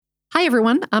Hi,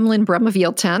 everyone. I'm Lynn Brum of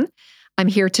Yield10. I'm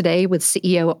here today with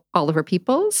CEO Oliver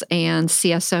Peoples and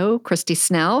CSO Christy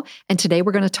Snell. And today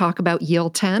we're going to talk about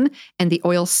Yield10 and the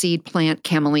oilseed plant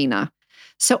Camelina.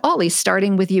 So, Ollie,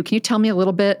 starting with you, can you tell me a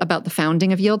little bit about the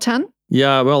founding of Yield10?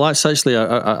 Yeah, well, that's actually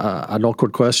an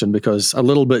awkward question because a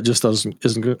little bit just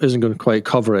isn't going to quite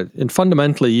cover it. And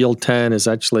fundamentally, Yield10 is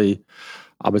actually,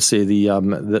 I would say, the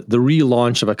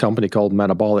relaunch of a company called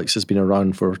Metabolics has been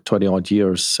around for 20 odd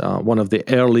years. One of the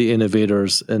early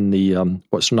innovators in the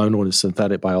what's now known as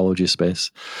synthetic biology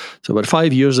space. So about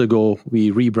 5 years ago, we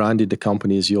rebranded the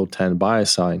company as Yield10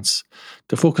 Bioscience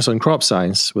to focus on crop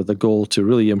science with the goal to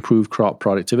really improve crop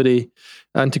productivity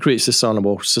and to create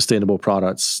sustainable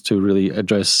products to really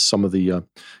address some of the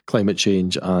climate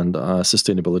change and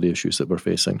sustainability issues that we're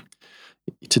facing.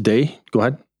 Today, go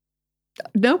ahead.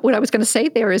 No, what I was going to say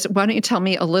there is, why don't you tell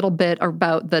me a little bit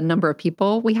about the number of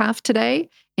people we have today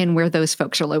and where those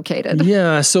folks are located?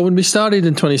 Yeah, so when we started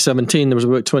in 2017, there was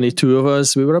about 22 of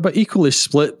us. We were about equally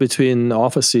split between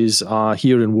offices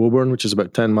here in Woburn, which is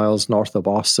about 10 miles north of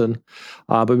Boston.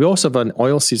 But we also have an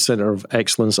oilseed center of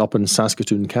excellence up in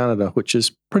Saskatoon, Canada, which is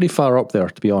pretty far up there,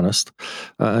 to be honest,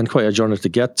 and quite a journey to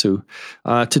get to.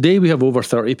 Today, we have over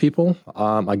 30 people.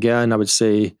 Again, I would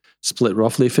say split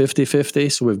roughly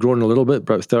 50-50, so we've grown a little bit,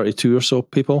 about 32 or so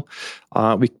people.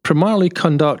 We primarily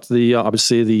conduct the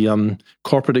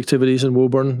corporate activities in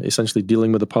Woburn, essentially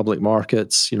dealing with the public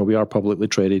markets. We are publicly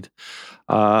traded,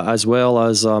 as well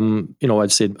as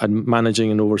I'd say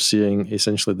managing and overseeing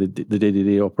essentially the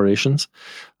day-to-day operations.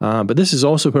 But this is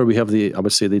also where we have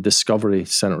the discovery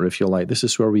center, if you like. This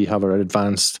is where we have our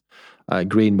advanced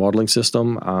grain modeling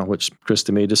system, which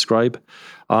Christy may describe.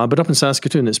 But up in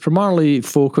Saskatoon, it's primarily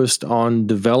focused on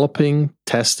developing,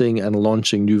 testing, and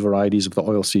launching new varieties of the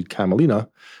oilseed Camelina,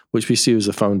 which we see as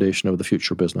the foundation of the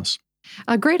future business.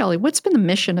 Great, Ollie. What's been the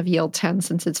mission of Yield10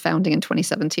 since its founding in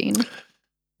 2017?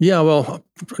 Yeah, well,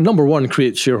 number one,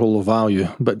 create shareholder value.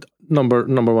 But number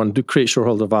one, create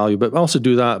shareholder value, but also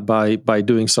do that by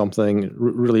doing something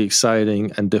really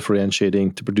exciting and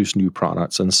differentiating to produce new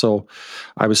products. And so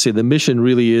I would say the mission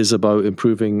really is about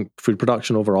improving food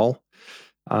production overall.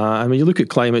 When you look at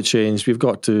climate change, we've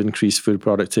got to increase food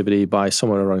productivity by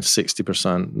somewhere around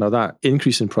 60%. Now, that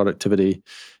increase in productivity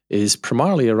is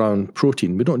primarily around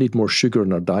protein. We don't need more sugar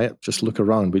in our diet. Just look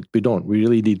around. We don't. We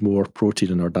really need more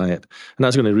protein in our diet. And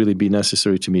that's going to really be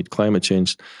necessary to meet climate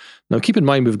change. Now, keep in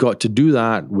mind, we've got to do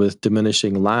that with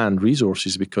diminishing land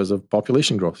resources because of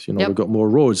population growth. We've got more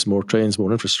roads, more trains,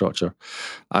 more infrastructure.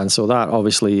 And so that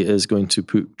obviously is going to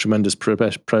put tremendous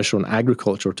pressure on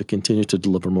agriculture to continue to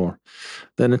deliver more.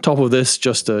 Then on top of this,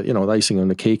 just the icing on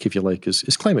the cake, if you like,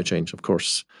 is climate change, of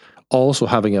course. Also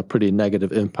having a pretty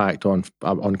negative impact on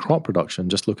crop production.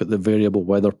 Just look at the variable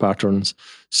weather patterns,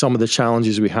 some of the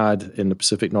challenges we had in the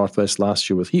Pacific Northwest last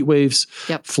year with heat waves,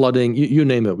 flooding, you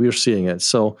name it, we're seeing it.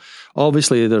 So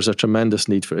obviously there's a tremendous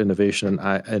need for innovation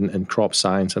in crop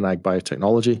science and ag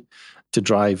biotechnology to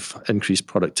drive increased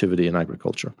productivity in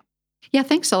agriculture. Yeah,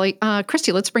 thanks, Ollie.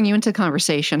 Christy, let's bring you into the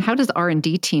conversation. How does the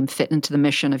R&D team fit into the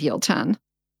mission of Yield10?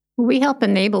 We help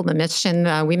enable the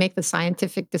mission. We make the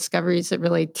scientific discoveries that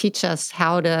really teach us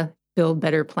how to build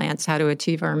better plants, how to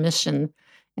achieve our mission.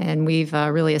 And we've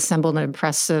really assembled an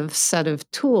impressive set of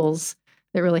tools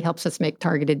that really helps us make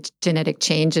targeted genetic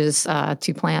changes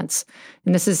to plants.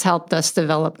 And this has helped us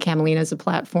develop Camelina as a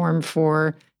platform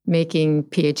for making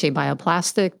PHA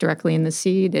bioplastic directly in the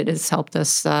seed. It has helped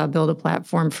us build a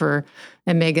platform for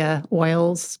omega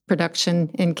oils production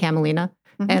in Camelina.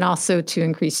 And also to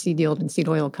increase seed yield and seed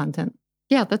oil content.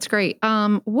 Yeah, that's great.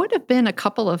 What have been a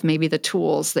couple of maybe the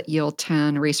tools that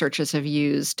Yield10 researchers have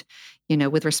used,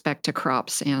 with respect to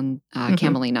crops and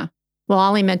Camelina? Well,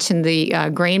 Ollie mentioned the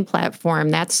grain platform.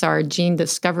 That's our gene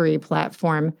discovery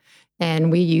platform.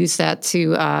 And we use that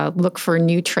to look for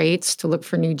new traits, to look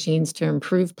for new genes to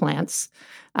improve plants.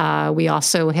 We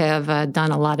also have done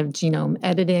a lot of genome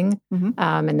editing,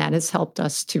 and that has helped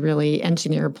us to really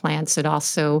engineer plants that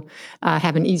also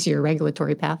have an easier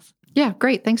regulatory path. Yeah,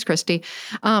 great. Thanks, Christy.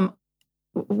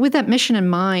 With that mission in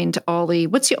mind, Ollie,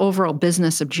 what's the overall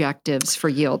business objectives for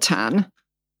Yield10?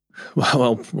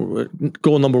 Well,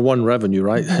 goal number one, revenue,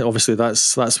 right? Obviously,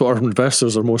 that's what our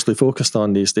investors are mostly focused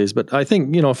on these days. But I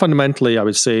think, fundamentally, I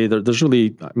would say there's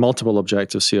really multiple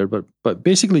objectives here. But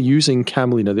basically using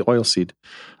Camelina, the oilseed,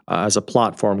 as a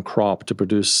platform crop to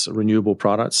produce renewable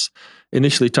products,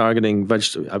 initially targeting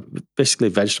basically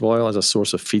vegetable oil as a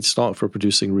source of feedstock for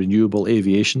producing renewable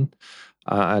aviation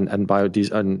and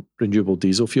biodiesel and renewable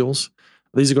diesel fuels.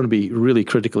 These are going to be really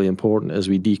critically important as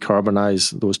we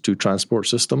decarbonize those two transport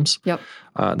systems. Yep.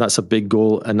 That's a big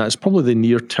goal, and that's probably the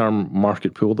near-term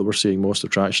market pool that we're seeing most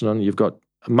attraction on. You've got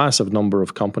a massive number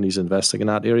of companies investing in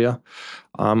that area.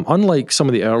 Unlike some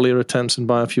of the earlier attempts in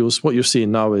biofuels, what you're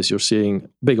seeing now is you're seeing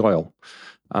big oil.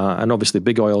 And obviously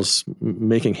big oil's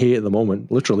making hay at the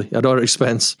moment, literally, at our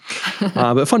expense.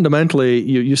 But fundamentally,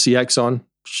 you see Exxon,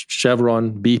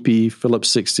 Chevron, BP, Phillips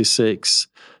 66,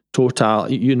 Total,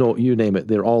 you name it,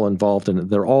 they're all involved in it.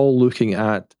 They're all looking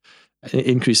at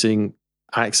increasing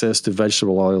access to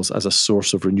vegetable oils as a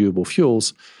source of renewable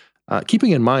fuels,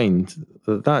 keeping in mind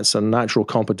that that's a natural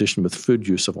competition with food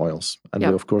use of oils. And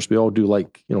Yep. of course, we all do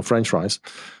like, French fries.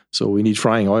 So we need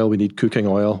frying oil, we need cooking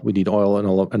oil, we need oil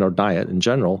in our diet in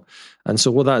general. And so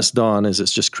what that's done is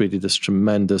it's just created this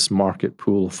tremendous market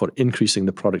pool for increasing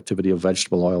the productivity of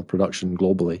vegetable oil production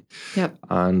globally. Yep.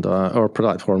 And our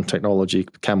platform technology,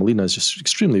 Camelina, is just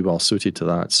extremely well suited to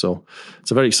that. So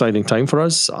it's a very exciting time for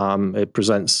us. It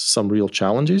presents some real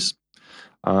challenges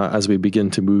as we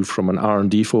begin to move from an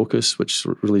R&D focus, which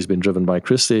really has been driven by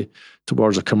Christy,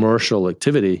 towards a commercial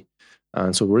activity.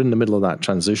 And so we're in the middle of that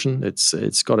transition.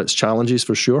 It's got its challenges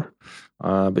for sure,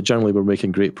 but generally we're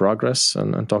making great progress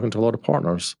and talking to a lot of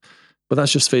partners. But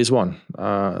that's just phase one.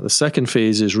 The second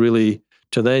phase is really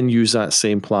to then use that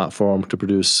same platform to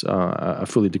produce a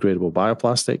fully degradable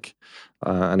bioplastic.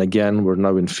 And again, we're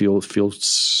now in field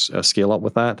scale up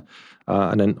with that.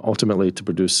 And then ultimately to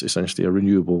produce essentially a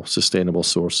renewable, sustainable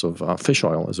source of fish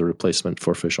oil as a replacement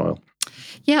for fish oil.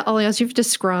 Yeah, Ollie, as you've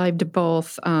described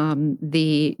both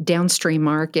the downstream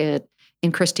market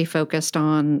and Christy focused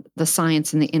on the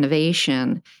science and the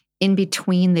innovation, in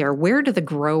between there, where do the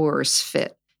growers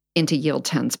fit into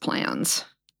Yield10's plans?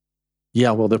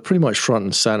 Yeah, well, they're pretty much front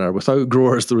and center. Without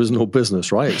growers, there is no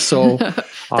business, right? So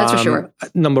that's for sure.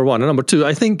 Number one. And number two,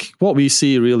 I think what we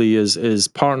see really is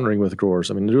partnering with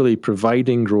growers. I mean, really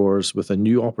providing growers with a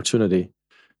new opportunity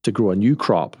to grow a new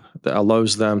crop that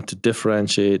allows them to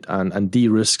differentiate and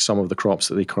de-risk some of the crops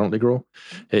that they currently grow.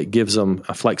 It gives them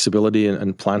a flexibility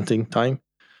in planting time.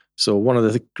 So one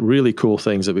of the really cool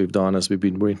things that we've done is we've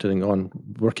been working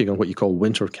on what you call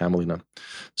winter camelina.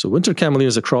 So winter camelina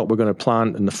is a crop we're going to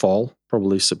plant in the fall,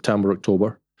 probably September,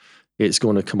 October. It's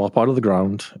going to come up out of the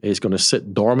ground. It's going to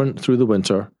sit dormant through the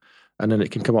winter, and then it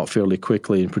can come up fairly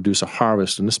quickly and produce a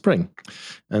harvest in the spring.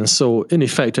 And so in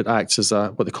effect, it acts as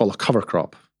what they call a cover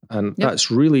crop. And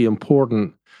that's really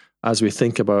important as we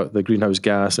think about the greenhouse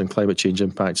gas and climate change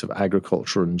impacts of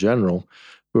agriculture in general,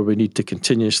 where we need to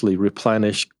continuously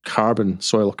replenish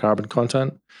soil carbon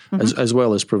content, as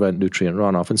well as prevent nutrient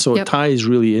runoff. And so it ties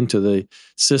really into the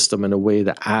system in a way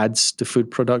that adds to food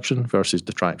production versus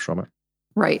detracts from it.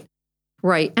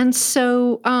 Right. And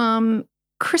so,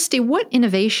 Christy, what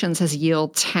innovations has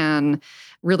Yield10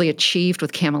 really achieved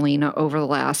with Camelina over the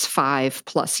last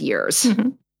 5+ years?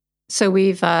 So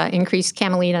we've increased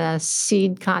Camelina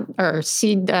seed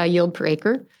yield per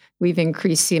acre. We've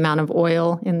increased the amount of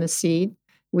oil in the seed.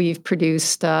 We've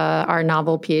produced our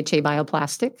novel PHA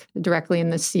bioplastic directly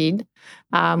in the seed.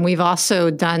 We've also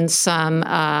done some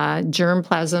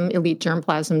elite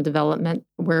germplasm development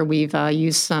where we've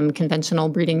used some conventional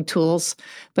breeding tools,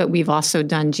 but we've also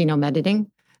done genome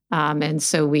editing. And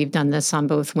so we've done this on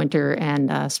both winter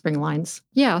and spring lines.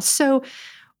 Yeah. So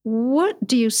what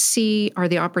do you see are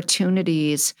the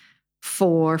opportunities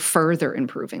for further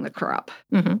improving the crop?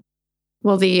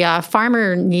 Well, the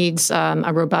farmer needs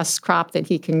a robust crop that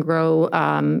he can grow,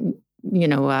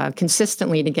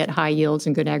 consistently to get high yields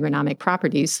and good agronomic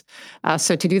properties.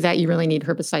 So to do that, you really need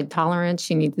herbicide tolerance,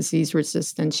 you need disease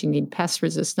resistance, you need pest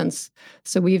resistance.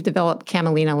 So we've developed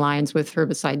Camelina lines with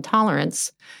herbicide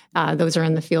tolerance. Those are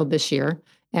in the field this year.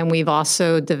 And we've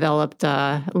also developed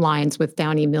lines with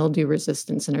downy mildew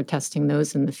resistance and are testing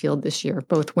those in the field this year,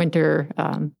 both winter.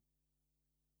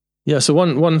 Yeah, so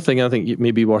one thing I think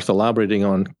may be worth elaborating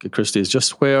on, Christy, is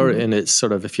just where in its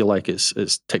sort of, if you like,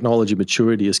 its technology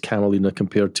maturity is Camelina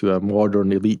compared to a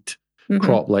modern elite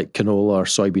crop like canola or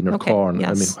soybean or corn. Yes.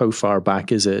 I mean, how far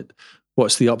back is it?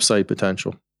 What's the upside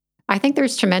potential? I think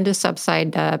there's tremendous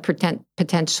upside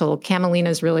potential. Camelina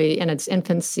is really in its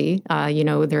infancy.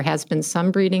 There has been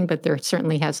some breeding, but there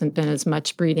certainly hasn't been as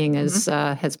much breeding as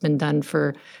has been done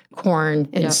for corn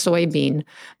and soybean.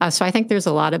 So I think there's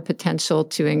a lot of potential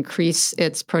to increase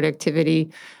its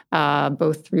productivity,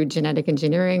 both through genetic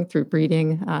engineering, through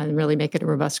breeding, and really make it a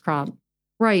robust crop.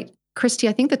 Right. Christy,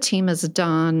 I think the team has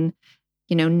done,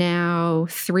 now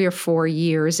 3 or 4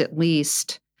 years at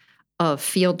least of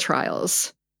field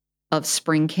trials of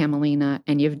spring Camelina,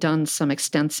 and you've done some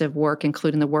extensive work,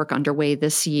 including the work underway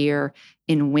this year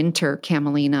in winter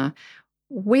Camelina.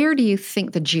 Where do you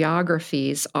think the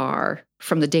geographies are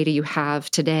from the data you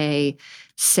have today,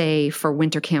 say for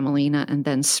winter camelina and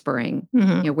then spring?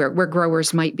 Where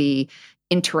growers might be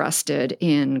interested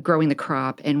in growing the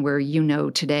crop and where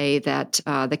today that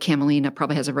the camelina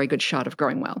probably has a very good shot of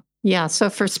growing well? Yeah, so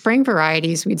for spring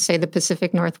varieties, we'd say the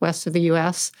Pacific Northwest of the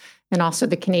U.S. and also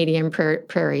the Canadian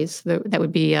prairies. That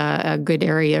would be a good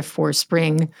area for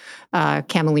spring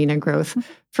camelina growth.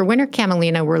 For winter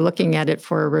camelina, we're looking at it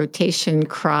for a rotation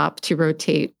crop to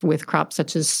rotate with crops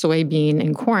such as soybean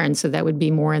and corn. So that would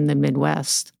be more in the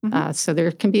Midwest. So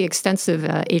there can be extensive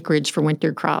acreage for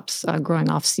winter crops growing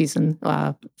off season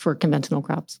for conventional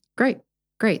crops.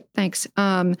 Great, thanks.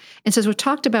 And so as we've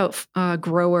talked about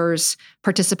growers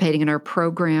participating in our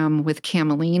program with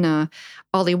camelina,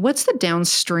 Ollie, what's the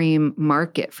downstream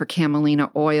market for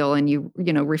camelina oil? And you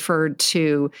referred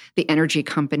to the energy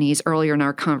companies earlier in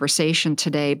our conversation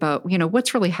today, but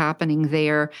what's really happening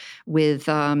there with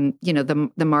the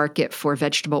market for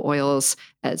vegetable oils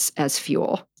as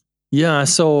fuel? Yeah,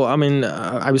 so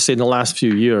I would say in the last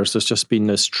few years, there's just been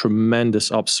this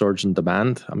tremendous upsurge in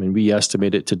demand. We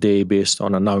estimate it today based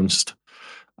on announced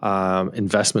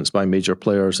investments by major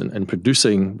players in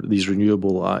producing these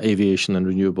renewable aviation and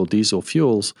renewable diesel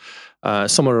fuels,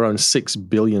 somewhere around 6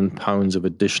 billion pounds of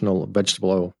additional vegetable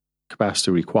oil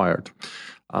capacity required.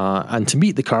 And to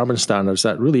meet the carbon standards,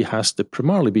 that really has to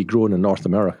primarily be grown in North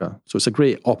America. So it's a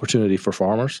great opportunity for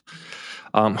farmers.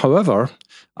 However,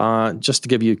 just to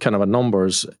give you kind of a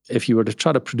numbers, if you were to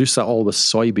try to produce that all with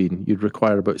soybean, you'd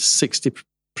require about 60%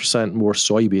 more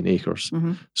soybean acres.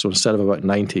 So instead of about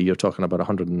 90, you're talking about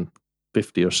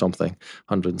 150 or something,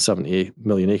 178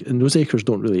 million acres. And those acres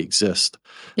don't really exist.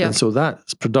 Yeah. And so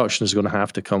that production is going to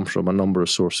have to come from a number of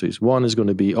sources. One is going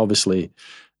to be obviously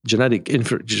genetic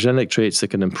traits that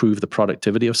can improve the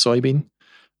productivity of soybean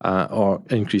or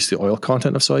increase the oil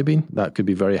content of soybean. That could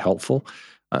be very helpful.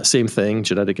 Same thing,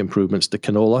 genetic improvements to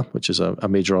canola, which is a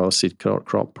major oilseed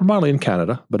crop, primarily in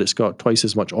Canada, but it's got twice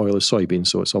as much oil as soybean,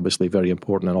 so it's obviously very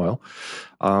important in oil,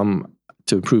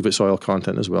 to improve its oil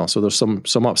content as well. So there's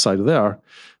some upside there,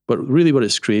 but really what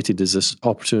it's created is this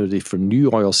opportunity for new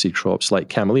oilseed crops like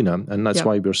camelina, and that's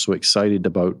why we're so excited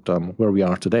about where we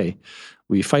are today.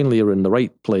 We finally are in the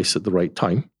right place at the right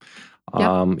time.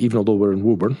 Even although we're in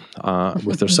Woburn,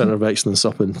 with their Centre of Excellence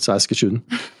up in Saskatoon,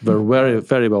 we're very,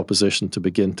 very well positioned to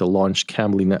begin to launch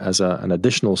camelina as an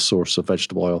additional source of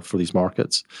vegetable oil for these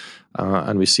markets.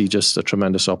 And we see just a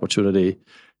tremendous opportunity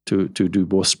to do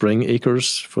both spring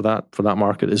acres for that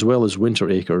market as well as winter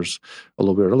acres,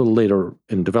 although we're a little later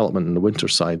in development in the winter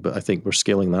side, but I think we're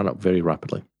scaling that up very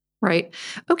rapidly. Right.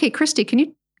 Okay, Christy, can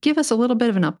you give us a little bit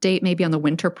of an update maybe on the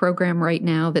winter program right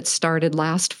now that started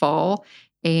last fall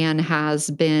and has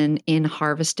been in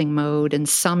harvesting mode in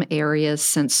some areas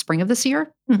since spring of this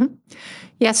year?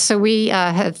 Yes, so we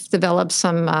have developed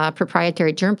some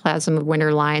proprietary germplasm of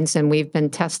winter lines, and we've been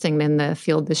testing them in the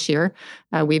field this year.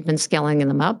 We've been scaling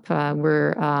them up.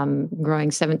 We're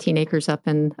growing 17 acres up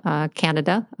in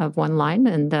Canada of one line,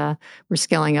 and we're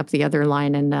scaling up the other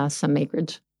line in some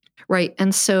acreage. Right.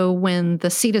 And so when the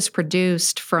seed is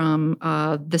produced from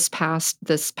this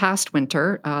past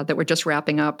winter that we're just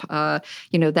wrapping up,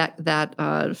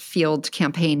 that field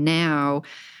campaign now,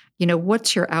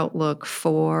 what's your outlook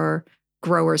for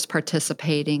growers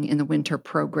participating in the winter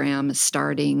program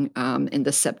starting in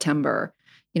this September?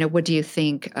 What do you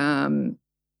think?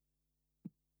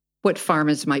 What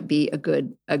farmers might be a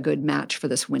good match for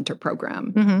this winter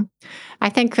program? I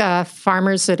think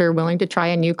farmers that are willing to try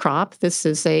a new crop. This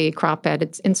is a crop at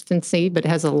its infancy, but it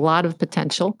has a lot of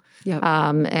potential.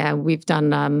 And we've done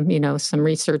some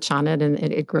research on it, and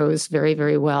it grows very,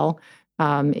 very well.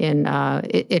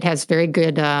 It has very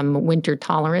good winter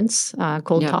tolerance,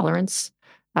 cold tolerance.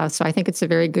 So I think it's a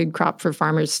very good crop for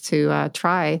farmers to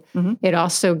try. It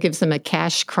also gives them a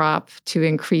cash crop to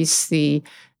increase the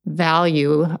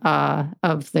value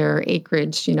of their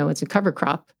acreage. It's a cover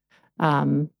crop.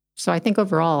 So I think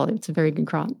overall, it's a very good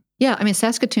crop. Yeah,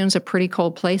 Saskatoon's a pretty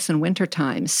cold place in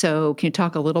wintertime. So can you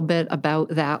talk a little bit about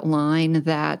that line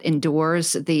that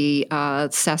endures the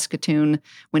Saskatoon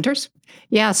winters?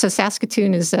 Yeah, so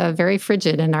Saskatoon is very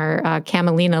frigid, and our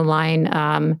Camelina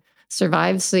line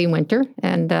survives the winter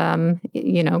and,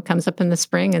 comes up in the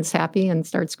spring and is happy and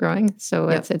starts growing. So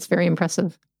it's very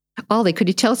impressive. Ollie, could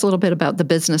you tell us a little bit about the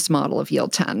business model of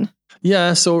Yield10?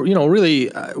 Yeah, so, really,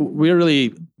 we're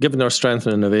really, given our strength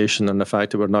in innovation and the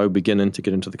fact that we're now beginning to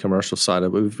get into the commercial side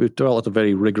of it, we've developed a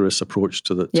very rigorous approach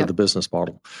to the business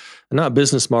model. And that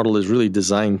business model is really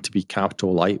designed to be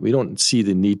capital light. We don't see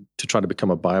the need to try to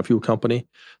become a biofuel company.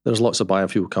 There's lots of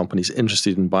biofuel companies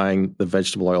interested in buying the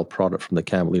vegetable oil product from the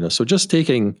Camelina. So just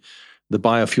taking the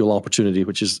biofuel opportunity,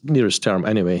 which is nearest term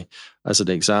anyway, as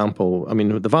an example. I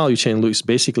mean, the value chain looks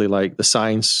basically like the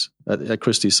science at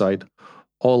Christie's side,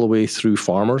 all the way through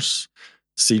farmers,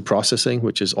 seed processing,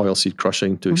 which is oilseed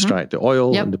crushing to extract the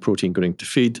oil and the protein going to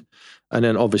feed. And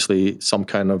then obviously some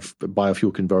kind of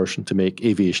biofuel conversion to make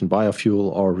aviation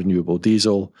biofuel or renewable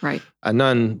diesel. Right. And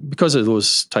then because of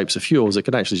those types of fuels, it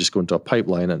can actually just go into a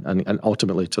pipeline and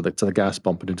ultimately to the gas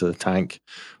pump and into the tank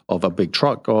of a big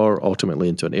truck, or ultimately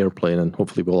into an airplane, and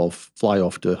hopefully we'll all fly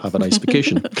off to have a nice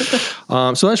vacation.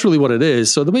 So that's really what it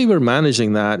is. So the way we're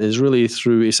managing that is really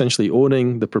through essentially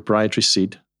owning the proprietary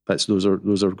seed. Those are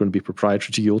going to be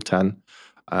proprietary to Yield10,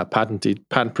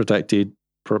 patent protected,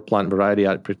 per plant variety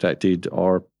act protected,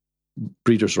 or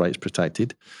breeders' rights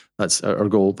protected. That's our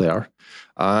goal there.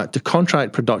 To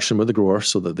contract production with the grower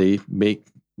so that they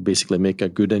basically make a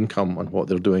good income on what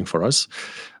they're doing for us.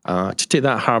 To take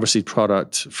that harvested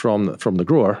product from the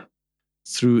grower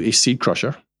through a seed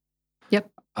crusher.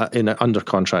 Under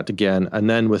contract again, and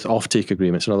then with offtake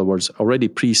agreements. In other words, already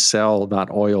pre-sell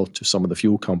that oil to some of the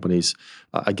fuel companies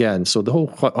again. So the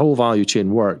whole value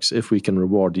chain works if we can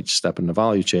reward each step in the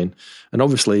value chain. And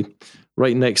obviously,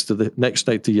 right next to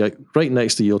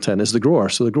Yield10 is the grower.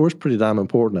 So the grower is pretty damn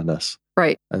important in this.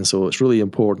 Right. And so it's really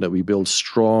important that we build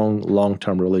strong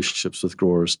long-term relationships with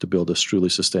growers to build a truly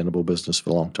sustainable business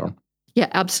for the long term. Yeah,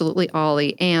 absolutely,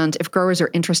 Ollie. And if growers are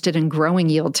interested in growing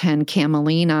Yield10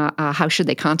 Camelina, how should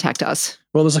they contact us?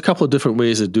 Well, there's a couple of different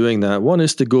ways of doing that. One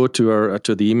is to go to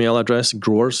the email address,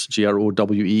 growers,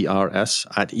 growers,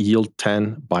 at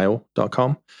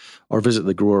yield10bio.com, or visit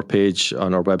the grower page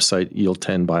on our website,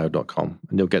 yield10bio.com,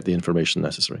 and you'll get the information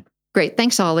necessary. Great.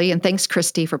 Thanks, Ollie. And thanks,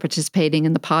 Christy, for participating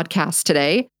in the podcast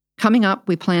today. Coming up,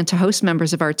 we plan to host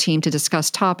members of our team to discuss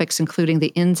topics including the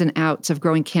ins and outs of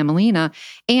growing Camelina,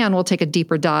 and we'll take a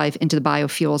deeper dive into the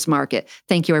biofuels market.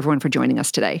 Thank you, everyone, for joining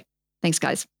us today. Thanks,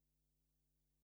 guys.